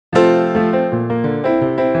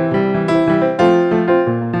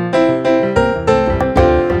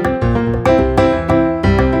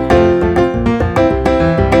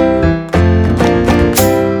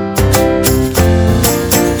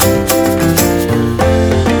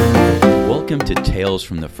Welcome to Tales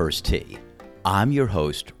from the First Tee. I'm your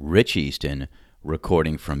host, Rich Easton,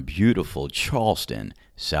 recording from beautiful Charleston,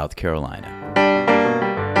 South Carolina.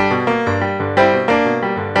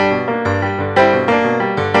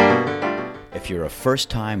 If you're a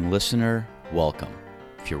first-time listener, welcome.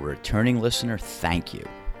 If you're a returning listener, thank you.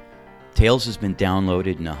 Tales has been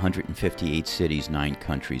downloaded in 158 cities, 9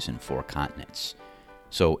 countries, and 4 continents.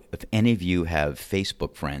 So if any of you have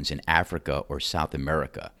Facebook friends in Africa or South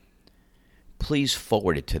America, please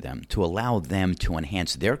forward it to them to allow them to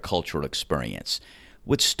enhance their cultural experience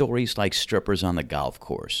with stories like strippers on the golf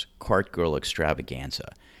course, cart girl extravaganza,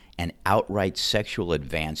 and outright sexual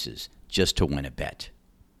advances just to win a bet.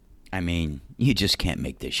 I mean, you just can't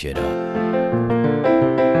make this shit up.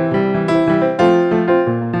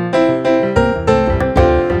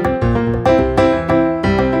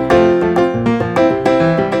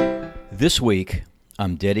 This week,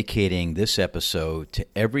 I'm dedicating this episode to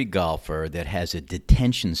every golfer that has a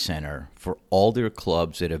detention center for all their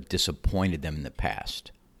clubs that have disappointed them in the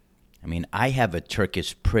past. I mean, I have a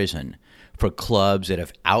Turkish prison for clubs that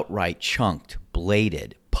have outright chunked,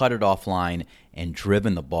 bladed, putted offline, and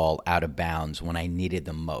driven the ball out of bounds when I needed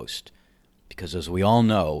them most. Because as we all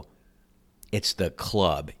know, it's the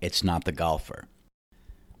club, it's not the golfer.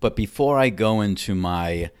 But before I go into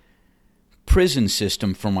my prison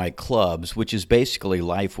system for my clubs, which is basically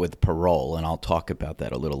life with parole, and I'll talk about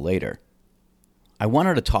that a little later, I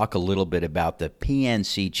wanted to talk a little bit about the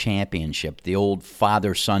PNC Championship, the old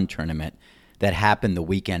father-son tournament that happened the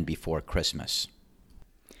weekend before Christmas.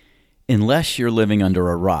 Unless you're living under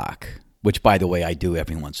a rock, which, by the way, I do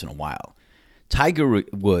every once in a while, Tiger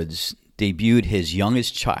Woods debuted his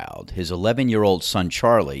youngest child, his 11-year-old son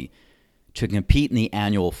Charlie, to compete in the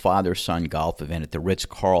annual father-son golf event at the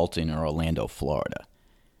Ritz-Carlton in Orlando, Florida.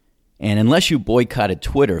 And unless you boycotted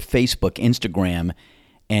Twitter, Facebook, Instagram,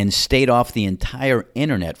 and stayed off the entire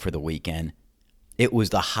internet for the weekend, it was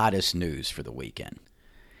the hottest news for the weekend.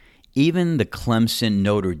 Even the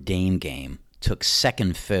Clemson-Notre Dame game took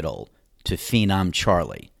second fiddle to Phenom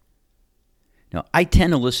Charlie. Now, I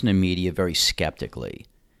tend to listen to media very skeptically.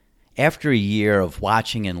 After a year of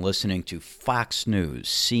watching and listening to Fox News,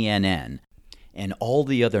 CNN, and all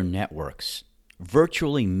the other networks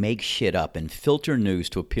virtually make shit up and filter news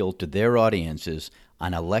to appeal to their audiences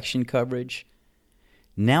on election coverage,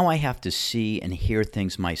 now I have to see and hear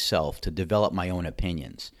things myself to develop my own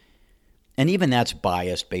opinions. And even that's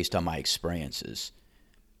biased based on my experiences.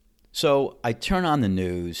 So I turn on the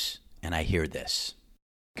news and I hear this.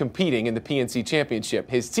 Competing in the PNC Championship,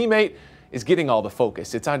 his teammate is getting all the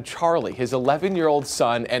focus. It's on Charlie, his 11-year-old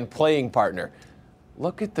son and playing partner.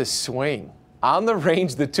 Look at the swing. On the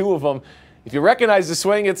range, the two of them, if you recognize the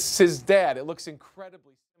swing, it's his dad. It looks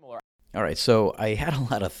incredibly similar. All right, so I had a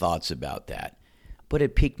lot of thoughts about that, but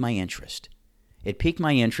it piqued my interest. It piqued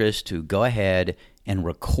my interest to go ahead and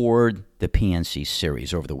record the PNC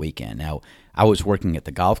series over the weekend. Now, I was working at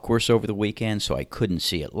the golf course over the weekend, so I couldn't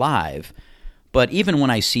see it live. But even when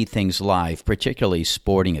I see things live, particularly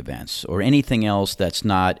sporting events or anything else that's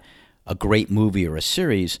not a great movie or a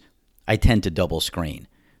series, I tend to double screen.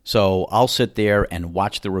 So I'll sit there and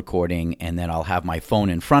watch the recording, and then I'll have my phone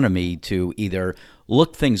in front of me to either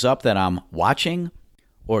look things up that I'm watching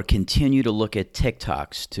or continue to look at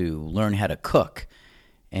TikToks to learn how to cook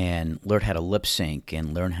and learn how to lip sync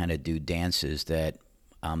and learn how to do dances that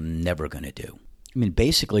I'm never going to do. I mean,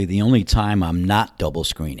 basically, the only time I'm not double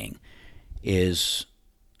screening is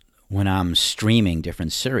when I'm streaming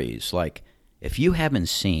different series. Like, if you haven't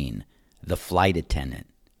seen The Flight Attendant,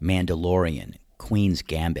 Mandalorian, Queen's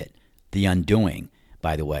Gambit, The Undoing,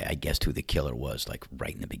 by the way, I guessed who the killer was, like,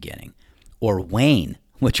 right in the beginning, or Wayne,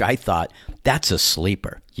 which I thought, that's a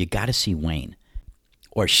sleeper. You got to see Wayne.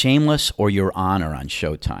 Or Shameless or Your Honor on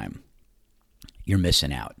Showtime. You're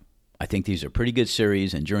missing out. I think these are pretty good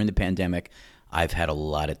series, and during the pandemic, I've had a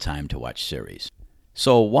lot of time to watch series.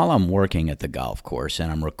 So while I'm working at the golf course and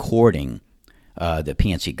I'm recording the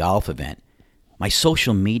PNC golf event, my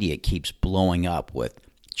social media keeps blowing up with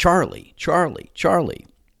Charlie, Charlie, Charlie.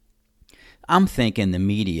 I'm thinking the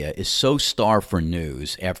media is so starved for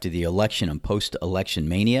news after the election and post-election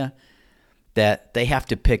mania that they have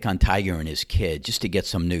to pick on Tiger and his kid just to get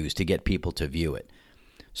some news, to get people to view it.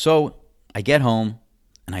 So I get home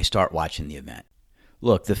and I start watching the event.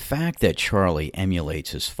 Look, the fact that Charlie emulates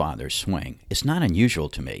his father's swing is not unusual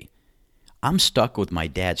to me. I'm stuck with my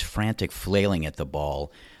dad's frantic flailing at the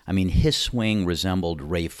ball. I mean, his swing resembled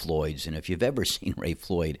Ray Floyd's, and if you've ever seen Ray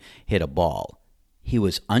Floyd hit a ball, he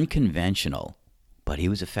was unconventional, but he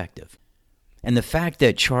was effective. And the fact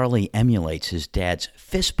that Charlie emulates his dad's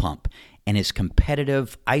fist pump and his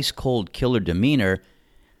competitive, ice-cold killer demeanor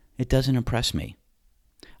It doesn't impress me.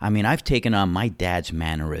 I mean, I've taken on my dad's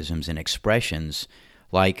mannerisms and expressions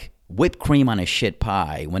like whipped cream on a shit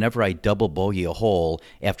pie whenever I double bogey a hole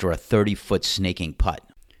after a 30-foot snaking putt.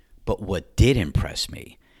 But what did impress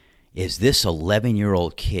me is this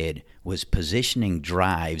 11-year-old kid was positioning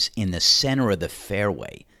drives in the center of the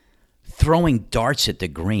fairway, throwing darts at the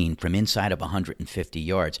green from inside of 150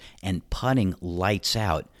 yards and putting lights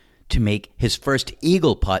out to make his first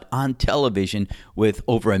eagle putt on television with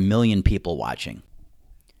over 1 million people watching.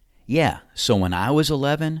 Yeah, so when I was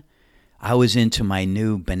 11, I was into my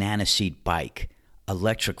new banana seat bike,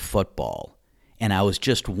 electric football, and I was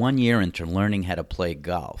just 1 year into learning how to play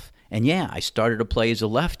golf. And yeah, I started to play as a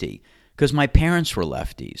lefty because my parents were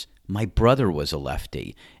lefties. My brother was a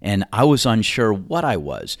lefty, and I was unsure what I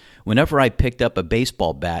was. Whenever I picked up a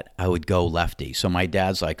baseball bat, I would go lefty. So my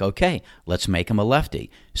dad's like, okay, let's make him a lefty.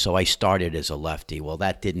 So I started as a lefty. Well,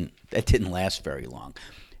 that didn't last very long.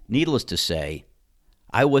 Needless to say,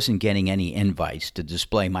 I wasn't getting any invites to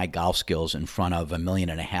display my golf skills in front of 1.5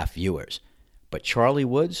 million viewers. But Charlie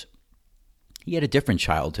Woods, he had a different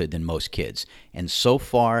childhood than most kids. And so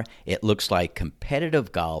far, it looks like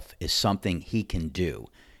competitive golf is something he can do.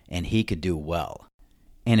 And he could do well.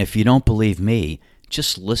 And if you don't believe me,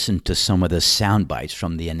 just listen to some of the sound bites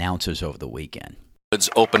from the announcers over the weekend. Woods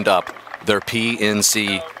opened up their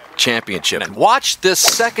PNC championship. And watch this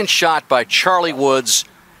second shot by Charlie Woods.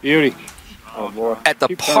 Beauty. Oh, boy. At the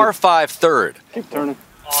Keep par turning. 5 third. Keep turning.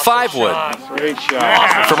 5 wood Great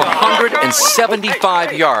shot. from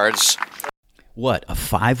 175 yards. What, a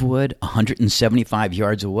 5 wood 175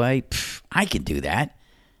 yards away? Pfft, I can do that.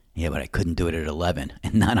 Yeah, but I couldn't do it at 11,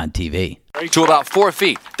 and not on TV. To about 4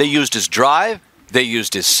 feet. They used his drive, they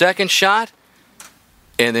used his second shot,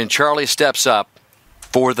 and then Charlie steps up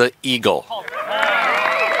for the eagle.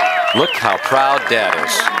 Look how proud Dad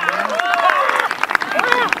is.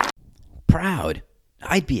 Proud?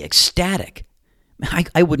 I'd be ecstatic.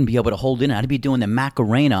 I wouldn't be able to hold in. I'd be doing the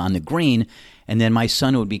Macarena on the green, and then my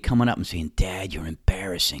son would be coming up and saying, Dad, you're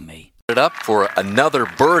embarrassing me. It up for another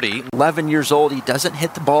birdie. 11 years old, he doesn't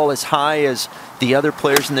hit the ball as high as the other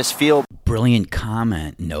players in this field. Brilliant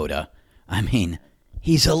comment, Noda. I mean,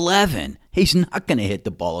 he's 11. He's not going to hit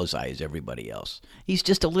the ball as high as everybody else. He's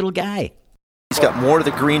just a little guy. He's got more of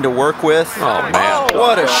the green to work with. Oh, man.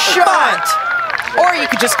 What a shot! Or you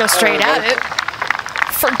could just go straight at it.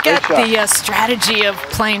 Forget the strategy of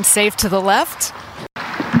playing safe to the left.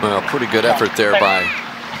 Well, pretty good effort there by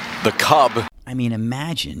the Cub. I mean,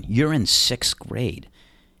 imagine you're in 6th grade,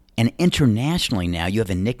 and internationally now you have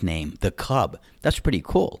a nickname, the Cub. That's pretty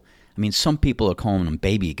cool. I mean, some people are calling him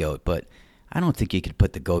Baby Goat, but I don't think you could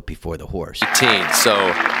put the goat before the horse. 18, so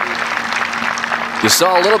you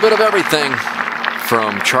saw a little bit of everything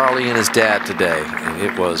from Charlie and his dad today, and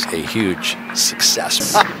it was a huge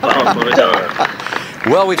success.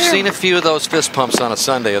 Well, we've seen a few of those fist pumps on a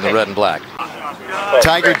Sunday in the red and black.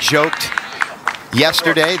 Tiger joked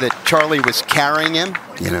yesterday that Charlie was carrying him.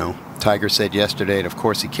 You know, Tiger said yesterday, and of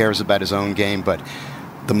course he cares about his own game, but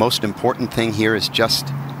the most important thing here is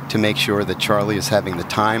just to make sure that Charlie is having the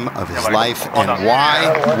time of his life. And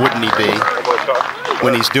why wouldn't he be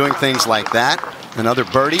when he's doing things like that? Another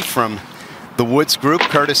birdie from the Woods group,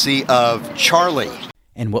 courtesy of Charlie.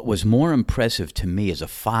 And what was more impressive to me as a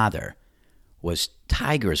father was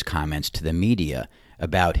Tiger's comments to the media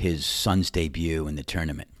about his son's debut in the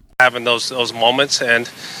tournament. Having those moments, and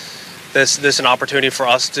this an opportunity for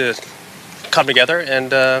us to come together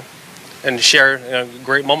and share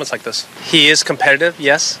great moments like this. He is competitive,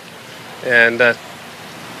 yes, and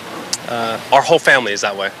our whole family is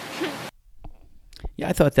that way. Yeah,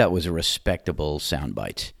 I thought that was a respectable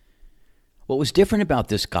soundbite. What was different about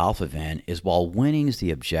this golf event is while winning is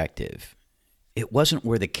the objective, it wasn't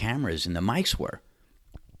where the cameras and the mics were.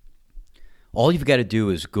 All you've got to do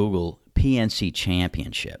is Google PNC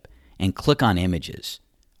Championship and click on images.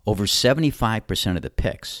 Over 75% of the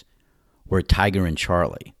pics were Tiger and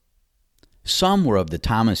Charlie. Some were of the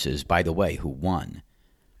Thomases, by the way, who won.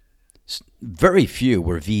 Very few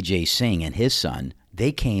were Vijay Singh and his son.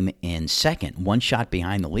 They came in second, one shot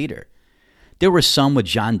behind the leader. There were some with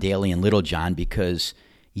John Daly and Little John because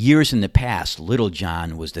years in the past, Little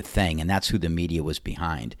John was the thing, and that's who the media was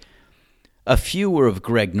behind. A few were of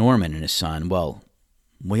Greg Norman and his son. Well,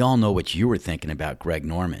 we all know what you were thinking about Greg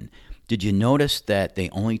Norman. Did you notice that they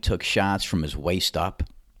only took shots from his waist up?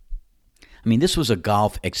 I mean, this was a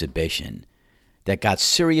golf exhibition that got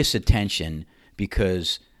serious attention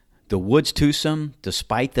because the Woods twosome,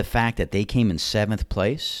 despite the fact that they came in 7th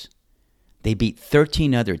place, they beat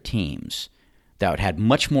 13 other teams that had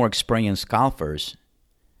much more experienced golfers.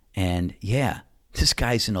 And yeah, this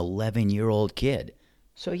guy's an 11-year-old kid.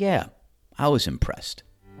 So yeah, I was impressed.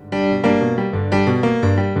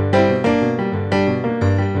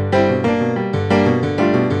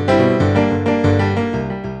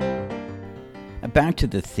 Back to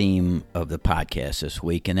the theme of the podcast this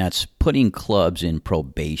week, and that's putting clubs in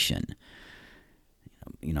probation.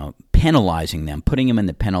 Penalizing them, putting them in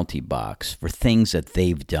the penalty box for things that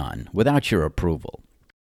they've done without your approval.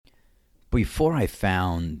 Before I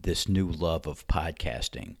found this new love of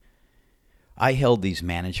podcasting, I held these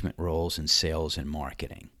management roles in sales and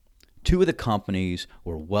marketing. Two of the companies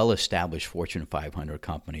were well-established Fortune 500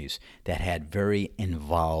 companies that had very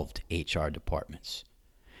involved HR departments.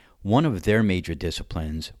 One of their major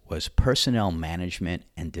disciplines was personnel management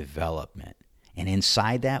and development, and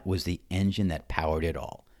inside that was the engine that powered it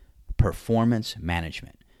all, performance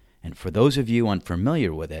management. And for those of you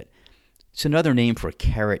unfamiliar with it, it's another name for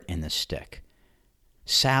carrot and the stick.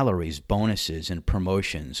 Salaries, bonuses, and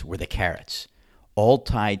promotions were the carrots, all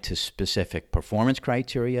tied to specific performance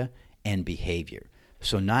criteria and behavior.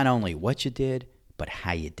 So not only what you did, but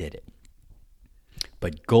how you did it.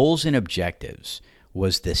 But goals and objectives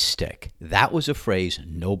was the stick. That was a phrase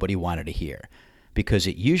nobody wanted to hear because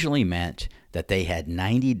it usually meant that they had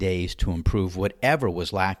 90 days to improve whatever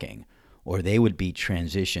was lacking, or they would be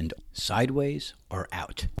transitioned sideways or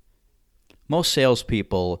out. Most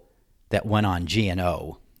salespeople that went on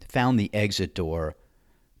G&O found the exit door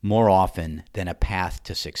more often than a path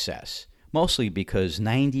to success, mostly because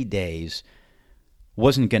 90 days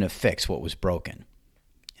wasn't going to fix what was broken.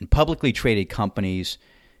 In publicly traded companies,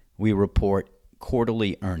 we report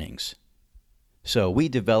quarterly earnings. So we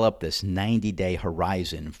developed this 90-day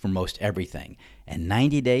horizon for most everything, and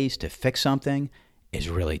 90 days to fix something is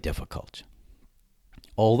really difficult.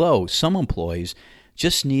 Although some employees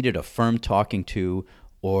just needed a firm talking to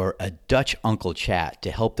or a Dutch uncle chat to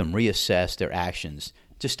help them reassess their actions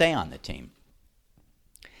to stay on the team.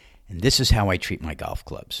 And this is how I treat my golf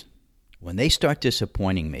clubs. When they start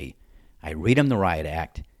disappointing me, I read them the riot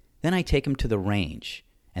act, then I take them to the range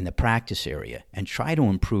and the practice area and try to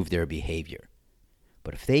improve their behavior.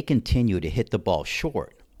 But if they continue to hit the ball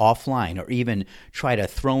short, offline, or even try to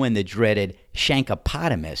throw in the dreaded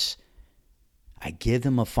shankopotamus, I give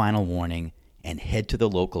them a final warning and head to the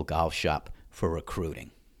local golf shop for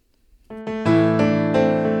recruiting.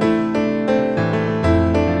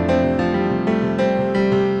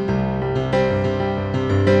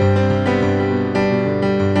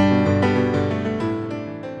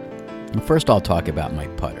 First, I'll talk about my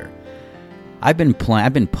putter. I've been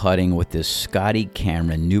putting with this Scotty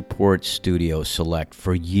Cameron Newport Studio Select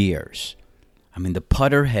for years. I mean, the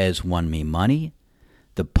putter has won me money.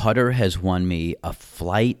 The putter has won me a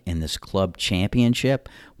flight in this club championship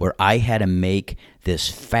where I had to make this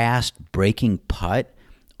fast breaking putt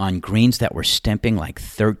on greens that were stemping like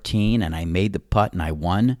 13, and I made the putt and I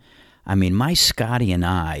won. I mean, my Scotty and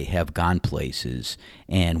I have gone places,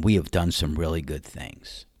 and we have done some really good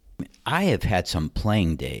things. I have had some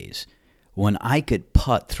playing days when I could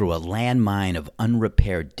putt through a landmine of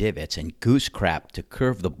unrepaired divots and goose crap to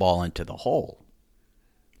curve the ball into the hole.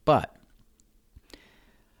 But,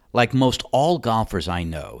 like most all golfers I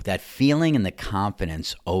know, that feeling and the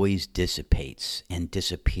confidence always dissipates and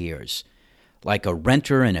disappears, like a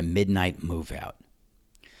renter in a midnight move-out.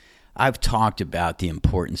 I've talked about the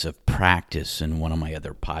importance of practice in one of my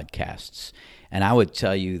other podcasts, and I would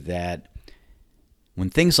tell you that when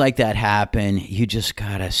things like that happen, you just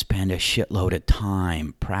got to spend a shitload of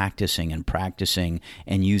time practicing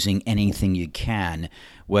and using anything you can,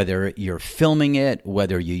 whether you're filming it,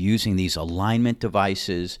 whether you're using these alignment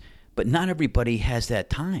devices. But not everybody has that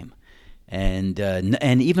time. And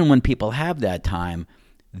even when people have that time,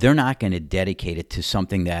 they're not going to dedicate it to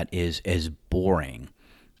something that is as boring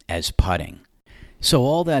as putting. So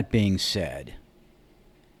all that being said,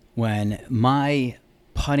 when my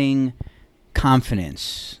putting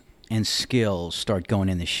confidence and skills start going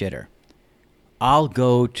in the shitter, I'll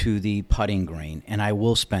go to the putting green and I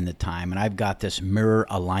will spend the time. And I've got this mirror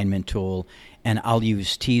alignment tool, and I'll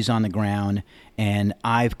use tees on the ground, and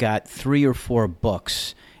I've got 3 or 4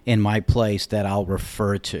 books in my place that I'll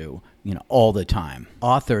refer to, all the time.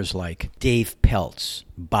 Authors like Dave Peltz,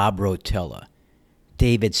 Bob Rotella,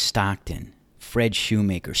 David Stockton, Fred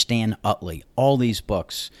Shoemaker, Stan Utley, all these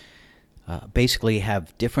books basically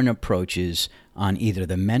have different approaches on either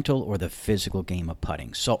the mental or the physical game of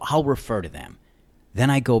putting. So I'll refer to them. Then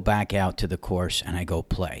I go back out to the course and I go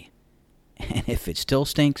play. And if it still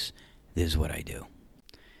stinks, this is what I do.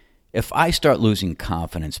 If I start losing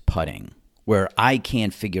confidence putting, where I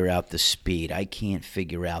can't figure out the speed, I can't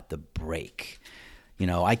figure out the break,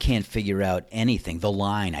 I can't figure out anything, the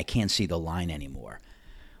line, I can't see the line anymore,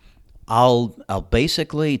 I'll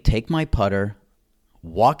basically take my putter,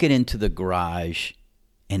 walk it into the garage,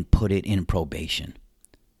 and put it in probation.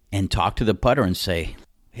 And talk to the putter and say,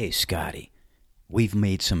 hey, Scotty, we've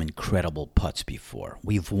made some incredible putts before.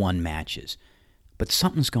 We've won matches. But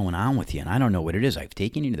something's going on with you, and I don't know what it is. I've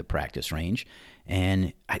taken you to the practice range,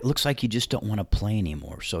 and it looks like you just don't want to play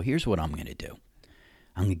anymore. So here's what I'm going to do.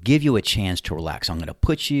 I'm going to give you a chance to relax. I'm going to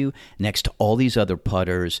put you next to all these other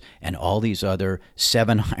putters and all these other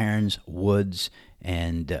 7-irons, woods,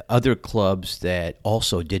 and other clubs that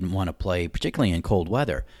also didn't want to play, particularly in cold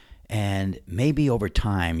weather. And maybe over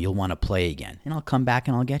time you'll want to play again, and I'll come back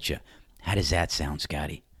and I'll get you. How does that sound,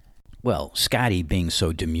 Scotty? Well, Scotty, being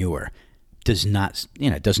so demure,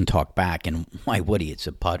 doesn't talk back, and why would he? It's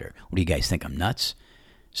a putter. What do you guys think, I'm nuts?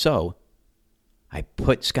 So I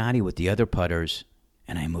put Scotty with the other putters,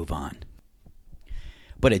 and I move on.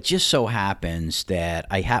 But it just so happens that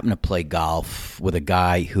I happen to play golf with a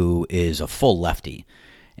guy who is a full lefty.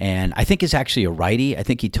 And I think he's actually a righty. I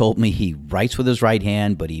think he told me he writes with his right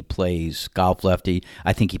hand, but he plays golf lefty.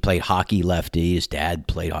 I think he played hockey lefty. His dad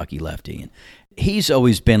played hockey lefty. And he's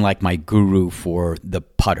always been like my guru for the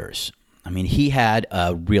putters. I mean, he had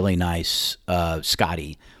a really nice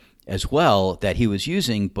Scotty as well that he was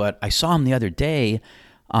using, but I saw him the other day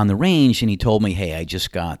on the range, and he told me, hey, I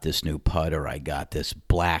just got this new putter. I got this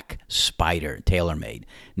Black Spider TaylorMade.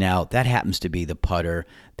 Now, that happens to be the putter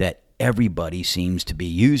that everybody seems to be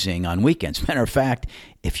using on weekends. Matter of fact,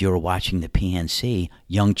 if you were watching the PNC,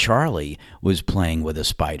 young Charlie was playing with a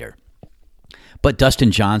Spider. But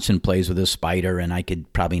Dustin Johnson plays with a Spider, and I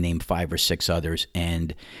could probably name 5 or 6 others,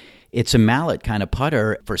 and it's a mallet kind of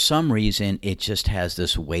putter. For some reason, it just has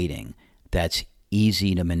this weighting that's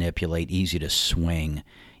easy to manipulate, easy to swing,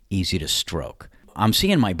 easy to stroke. I'm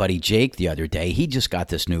seeing my buddy Jake the other day. He just got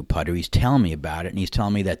this new putter. He's telling me about it, and he's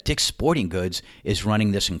telling me that Dick's Sporting Goods is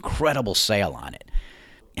running this incredible sale on it.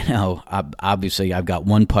 You know, obviously I've got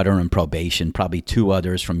 1 putter in probation, probably 2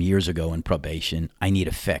 others from years ago in probation. I need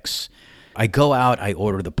a fix. I go out, I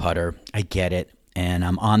order the putter, I get it, and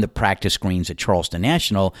I'm on the practice greens at Charleston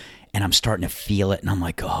National, and I'm starting to feel it, and I'm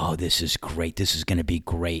like, oh, this is great. This is going to be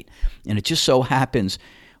great. And it just so happens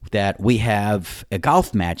that we have a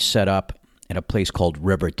golf match set up at a place called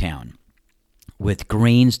Rivertown with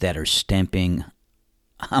greens that are stemping,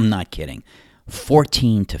 I'm not kidding,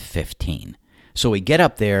 14 to 15. So we get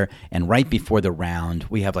up there, and right before the round,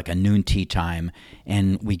 we have like a noon tee time,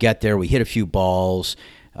 and we get there, we hit a few balls.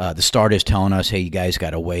 The starter's telling us, hey, you guys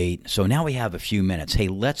got to wait. So now we have a few minutes. Hey,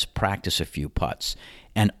 let's practice a few putts.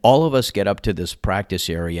 And all of us get up to this practice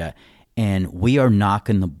area, and we are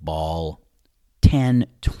knocking the ball 10,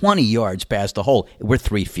 20 yards past the hole. We're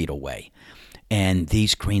 3 feet away. And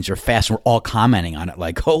these greens are fast. We're all commenting on it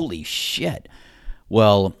like, holy shit.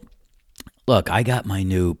 Well, look, I got my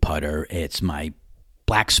new putter. It's my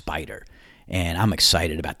Black Spider, and I'm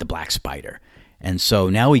excited about the Black Spider. And so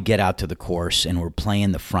now we get out to the course, and we're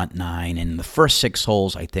playing the front 9. And the first 6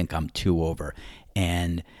 holes, I think I'm 2 over.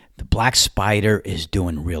 And the Black Spider is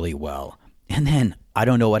doing really well. And then I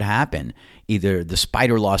don't know what happened. Either the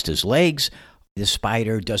Spider lost his legs, the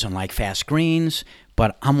Spider doesn't like fast greens,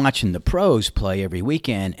 but I'm watching the pros play every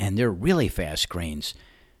weekend, and they're really fast greens.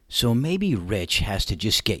 So maybe Rich has to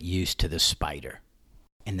just get used to the Spider.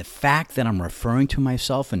 And the fact that I'm referring to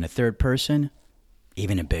myself in the third person,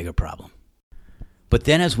 even a bigger problem. But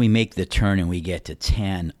then as we make the turn and we get to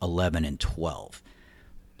 10, 11, and 12,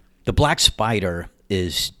 the Black Spider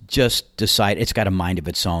is just decided, it's got a mind of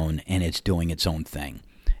its own, and it's doing its own thing.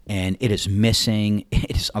 And it is missing,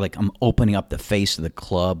 it is like I'm opening up the face of the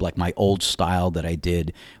club, like my old style that I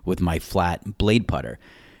did with my flat blade putter.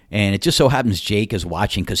 And it just so happens Jake is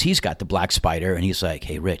watching because he's got the Black Spider, and he's like,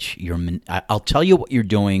 hey, Rich, I'll tell you what you're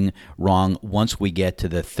doing wrong once we get to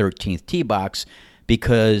the 13th tee box,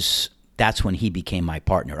 because that's when he became my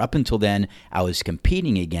partner. Up until then, I was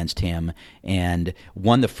competing against him and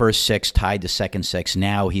won the first 6, tied the second 6.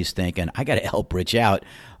 Now he's thinking, I got to help Rich out,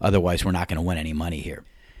 otherwise we're not going to win any money here.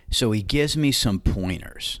 So he gives me some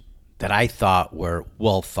pointers that I thought were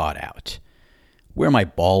well thought out. Where my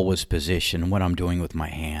ball was positioned, what I'm doing with my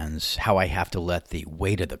hands, how I have to let the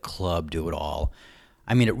weight of the club do it all.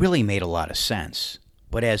 I mean, it really made a lot of sense.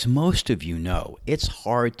 But as most of you know, it's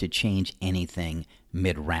hard to change anything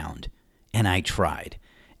mid-round. And I tried,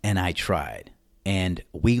 and I tried. And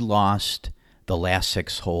we lost the last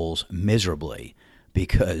 6 holes miserably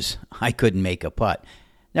because I couldn't make a putt.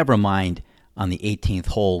 Never mind on the 18th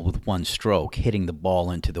hole with 1 stroke, hitting the ball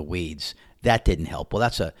into the weeds. That didn't help. Well,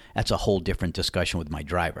 that's a whole different discussion with my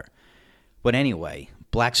driver. But anyway,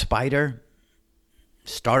 Black Spider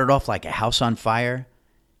started off like a house on fire,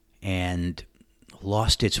 and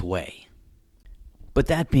lost its way. But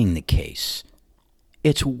that being the case,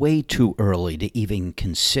 it's way too early to even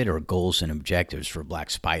consider goals and objectives for Black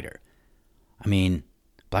Spider. I mean,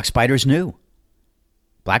 Black Spider's new.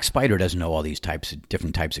 Black Spider doesn't know all these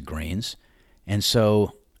different types of greens. And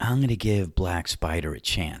so I'm going to give Black Spider a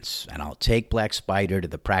chance. And I'll take Black Spider to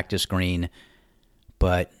the practice green.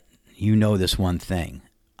 But you know this one thing.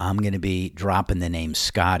 I'm going to be dropping the name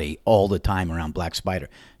Scotty all the time around Black Spider,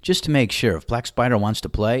 just to make sure if Black Spider wants to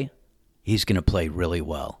play, he's going to play really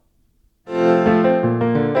well.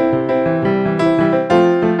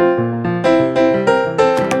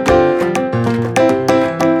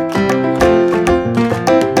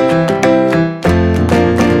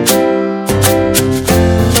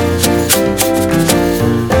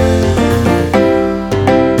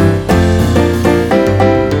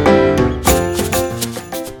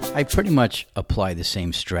 I pretty much apply the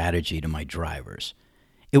same strategy to my drivers.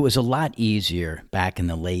 It was a lot easier back in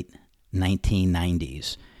the late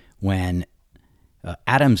 1990s when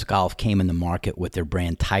Adams Golf came in the market with their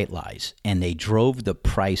brand Tightlies, and they drove the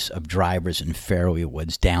price of drivers in fairway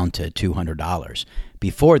woods down to $200.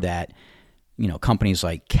 Before that, companies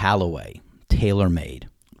like Callaway, TaylorMade,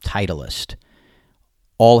 Titleist,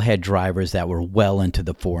 all had drivers that were well into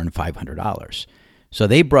the $400 and $500. So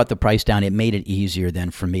they brought the price down. It made it easier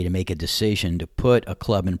then for me to make a decision to put a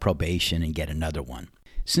club in probation and get another one.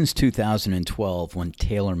 Since 2012, when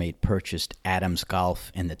TaylorMade purchased Adams Golf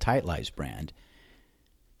and the Tightlies brand,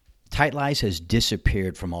 Tightlies has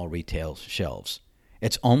disappeared from all retail shelves.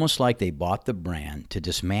 It's almost like they bought the brand to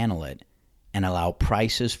dismantle it and allow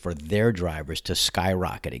prices for their drivers to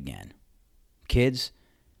skyrocket again. Kids,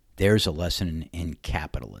 there's a lesson in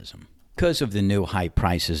capitalism. Because of the new high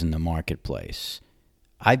prices in the marketplace,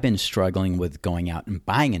 I've been struggling with going out and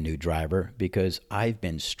buying a new driver because I've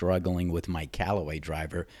been struggling with my Callaway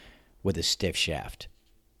driver with a stiff shaft.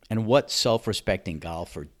 And what self-respecting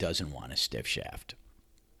golfer doesn't want a stiff shaft?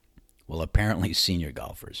 Well, apparently senior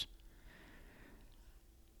golfers.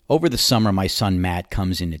 Over the summer, my son Matt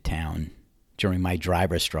comes into town during my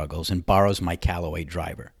driver struggles and borrows my Callaway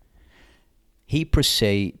driver. He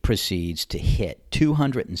proceeds to hit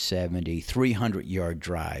 270, 300-yard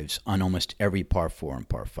drives on almost every par 4 and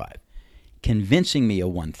par 5, convincing me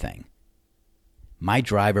of one thing. My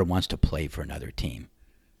driver wants to play for another team.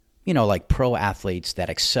 Like pro athletes that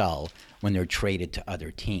excel when they're traded to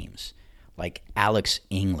other teams, like Alex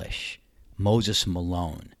English, Moses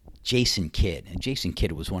Malone, Jason Kidd. And Jason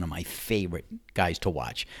Kidd was one of my favorite guys to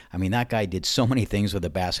watch. I mean, that guy did so many things with a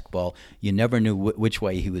basketball. You never knew which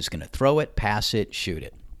way he was going to throw it, pass it, shoot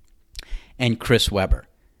it. And Chris Webber,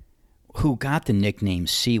 who got the nickname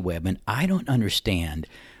C-Web. And I don't understand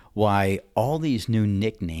why all these new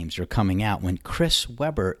nicknames are coming out when Chris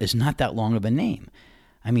Webber is not that long of a name.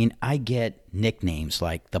 I mean, I get nicknames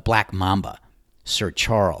like the Black Mamba, Sir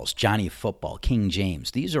Charles, Johnny Football, King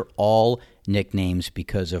James. These are all nicknames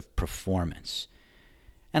because of performance.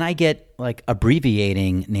 And I get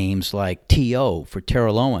abbreviating names like T.O. for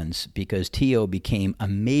Terrell Owens because T.O. became a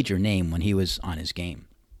major name when he was on his game.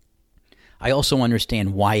 I also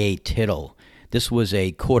understand Y.A. Tittle. This was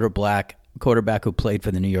a quarterback who played for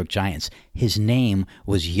the New York Giants. His name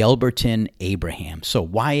was Yelberton Abraham. So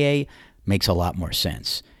Y.A. makes a lot more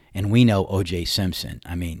sense. And we know O.J. Simpson.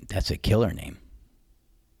 I mean, that's a killer name.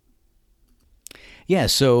 Yeah,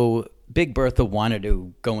 so Big Bertha wanted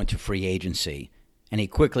to go into free agency, and he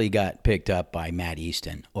quickly got picked up by Matt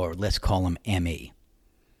Easton, or let's call him M.E.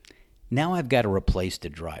 Now I've got to replace the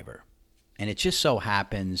driver, and it just so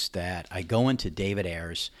happens that I go into David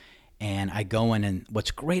Ayers, and I go in, and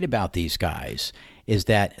what's great about these guys is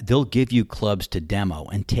that they'll give you clubs to demo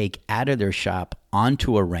and take out of their shop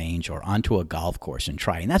onto a range or onto a golf course and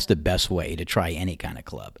try, and that's the best way to try any kind of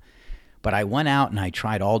club. But I went out and I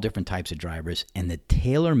tried all different types of drivers, and the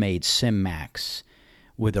TaylorMade Sim Max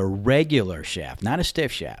with a regular shaft, not a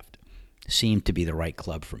stiff shaft, seemed to be the right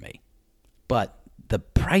club for me. But the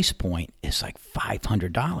price point is like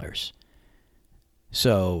 $500.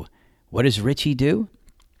 So what does Richie do?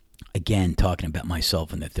 Again, talking about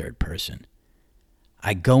myself in the third person.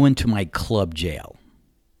 I go into my club jail,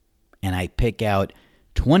 and I pick out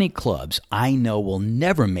 20 clubs I know will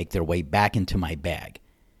never make their way back into my bag.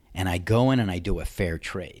 And I go in and I do a fair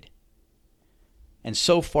trade. And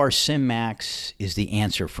so far, Sim Max is the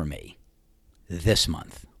answer for me this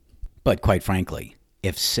month. But quite frankly,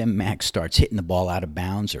 if Sim Max starts hitting the ball out of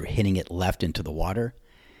bounds or hitting it left into the water,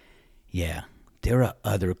 yeah, there are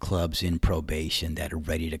other clubs in probation that are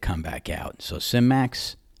ready to come back out. So Sim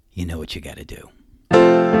Max, you know what you got to do.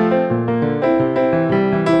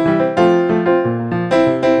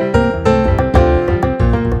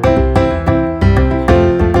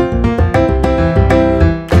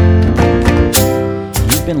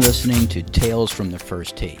 details from the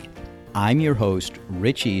first tee. I'm your host,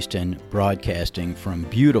 Rich Easton, broadcasting from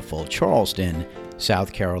beautiful Charleston,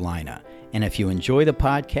 South Carolina. And if you enjoy the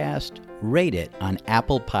podcast, rate it on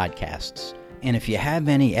Apple Podcasts. And if you have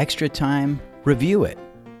any extra time, review it.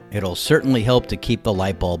 It'll certainly help to keep the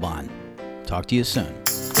light bulb on. Talk to you soon.